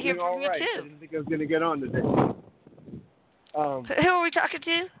 Good to hear from you too. I didn't think I was going to get on today. Who are we talking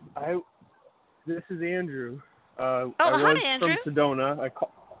to? This is Andrew. Hi, Andrew. From Sedona.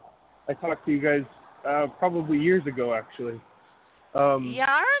 I talked to you guys probably years ago, actually. Yeah,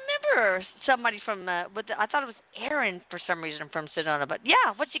 I remember somebody from. I thought it was Aaron for some reason from Sedona. But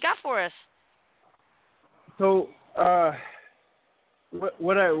yeah, what you got for us? So,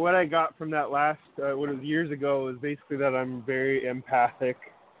 what I got from that last what it was years ago is basically that I'm very empathic,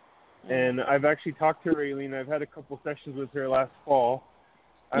 and I've actually talked to Raylene. I've had a couple sessions with her last fall.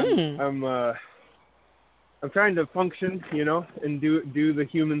 I'm trying to function, and do the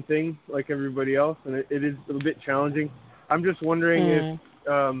human thing like everybody else, and it is a bit challenging. I'm just wondering if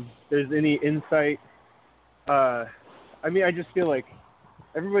there's any insight. I just feel like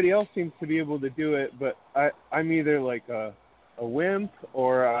everybody else seems to be able to do it, but I'm either like a wimp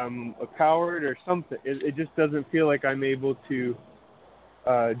or I'm a coward or something. It just doesn't feel like I'm able to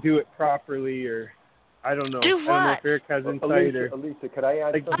do it properly, or I don't know. Do what? I don't know if Eric has insight Elisa, could I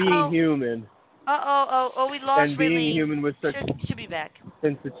add something? Being human. We lost and being Raylene. human with such should be back.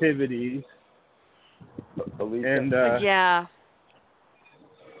 Sensitivities. Elisa. And yeah.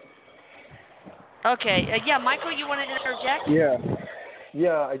 Okay. Michael, you want to interject?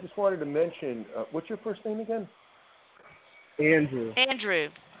 Yeah. I just wanted to mention. What's your first name again? Andrew.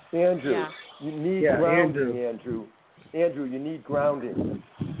 Yeah. You need grounding, Andrew. Andrew, you need grounding.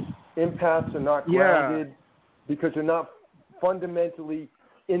 Empaths are not grounded because they're not fundamentally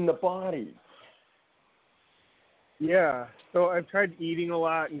in the body. Yeah, so I've tried eating a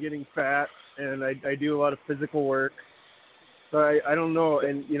lot and getting fat, and I do a lot of physical work. So I don't know,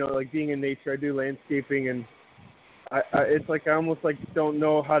 and like being in nature, I do landscaping, and it's like I almost like don't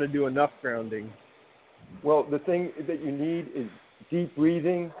know how to do enough grounding. Well, the thing that you need is deep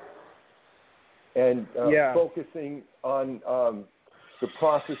breathing and focusing on the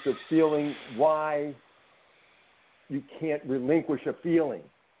process of feeling why you can't relinquish a feeling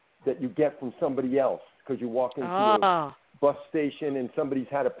that you get from somebody else because you walk into a bus station and somebody's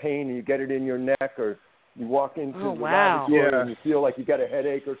had a pain and you get it in your neck, or you walk into the laboratory and you feel like you got a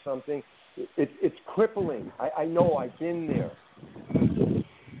headache or something. It's crippling. I know. I've been there.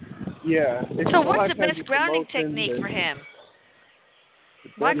 Yeah. So what's the best grounding technique for him?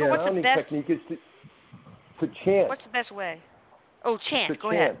 Michael, what's the best technique is to chant. What's the best way? Oh, chant.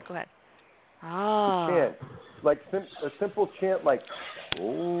 Go chant. ahead. To chant. Like a simple chant like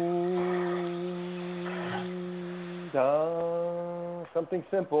something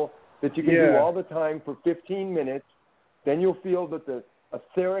simple that you can do all the time for 15 minutes. Then you'll feel that the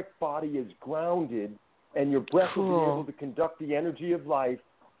etheric body is grounded and your breath will be able to conduct the energy of life,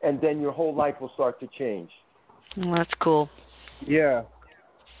 and then your whole life will start to change. Well, that's cool. Yeah.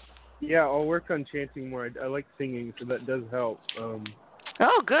 Yeah, I'll work on chanting more. I like singing, so that does help. Oh,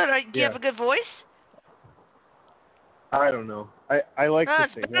 good. Do you have a good voice? I don't know. I like to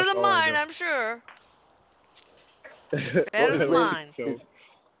sing. It's better than mine, I'm sure. Better than mine.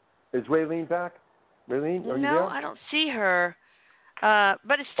 Is Raylene back? Raylene, are you there? No, I don't see her.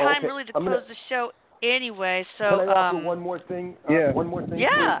 But it's time really to close the show anyway. So can I offer one more thing? One more thing.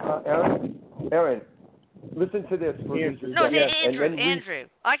 Yeah. Aaron, listen to this. Andrew. No, Andrew. Andrew.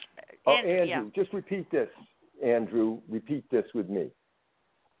 Andrew. Yeah. Just repeat this, Andrew. Repeat this with me.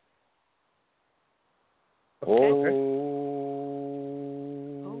 Okay. Oh.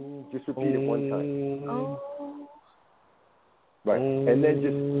 Just repeat it one time. Oh. Right. And then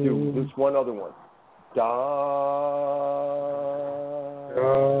just do this one other one. Da.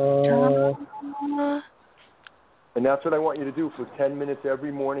 And that's what I want you to do for 10 minutes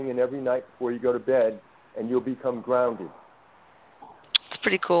every morning and every night before you go to bed, and you'll become grounded. It's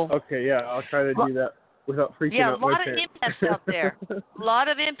pretty cool. Okay, yeah, I'll try to do that without freaking out my parents. Yeah, a lot of empaths out there. A lot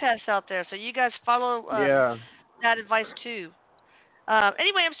of empaths out there. So you guys follow that advice too.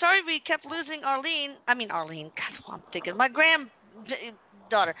 Anyway, I'm sorry we kept losing Arlene. God, I'm thinking my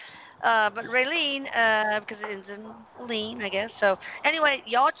granddaughter. But Raylene, because it ends in Lean, I guess. So anyway,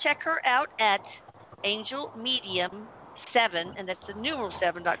 y'all check her out at angelmedium7, and that's the numeral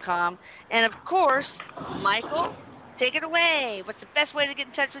 7.com. And of course, Michael, take it away. What's the best way to get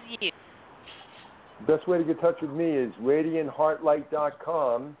in touch with you? The best way to get in touch with me is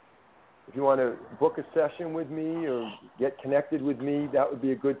radiantheartlight.com. If you want to book a session with me or get connected with me, that would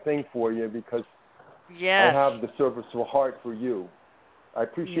be a good thing for you, because I have the service of heart for you. I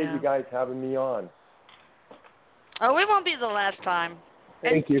appreciate you guys having me on. Oh, it won't be the last time.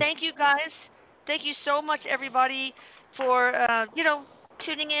 Thank you. Thank you, guys. Thank you so much, everybody, for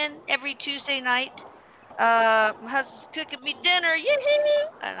tuning in every Tuesday night. My husband's cooking me dinner,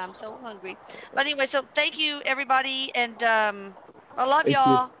 and I'm so hungry. But anyway, so thank you, everybody, and I love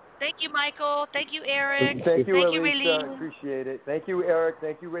y'all. Thank you, Michael. Thank you, Eric. Thank you, Raylene. I appreciate it. Thank you, Eric.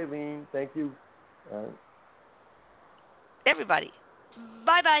 Thank you, Raylene. Thank you. Everybody.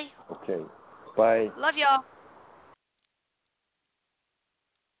 Bye-bye. Okay. Bye. Love y'all.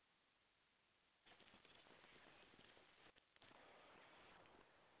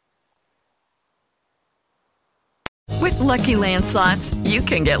 With Lucky Land Slots, you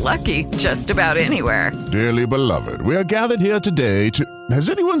can get lucky just about anywhere. Dearly beloved, we are gathered here today to... Has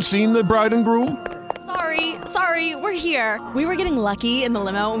anyone seen the bride and groom? Sorry, we're here. We were getting lucky in the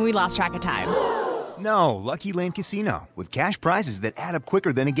limo and we lost track of time. No, Lucky Land Casino, with cash prizes that add up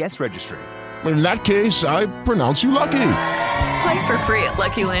quicker than a guest registry. In that case, I pronounce you lucky. Play for free at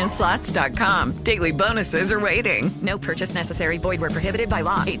LuckyLandSlots.com. Daily bonuses are waiting. No purchase necessary. Void where prohibited by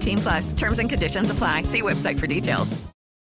law. 18+. Terms and conditions apply. See website for details.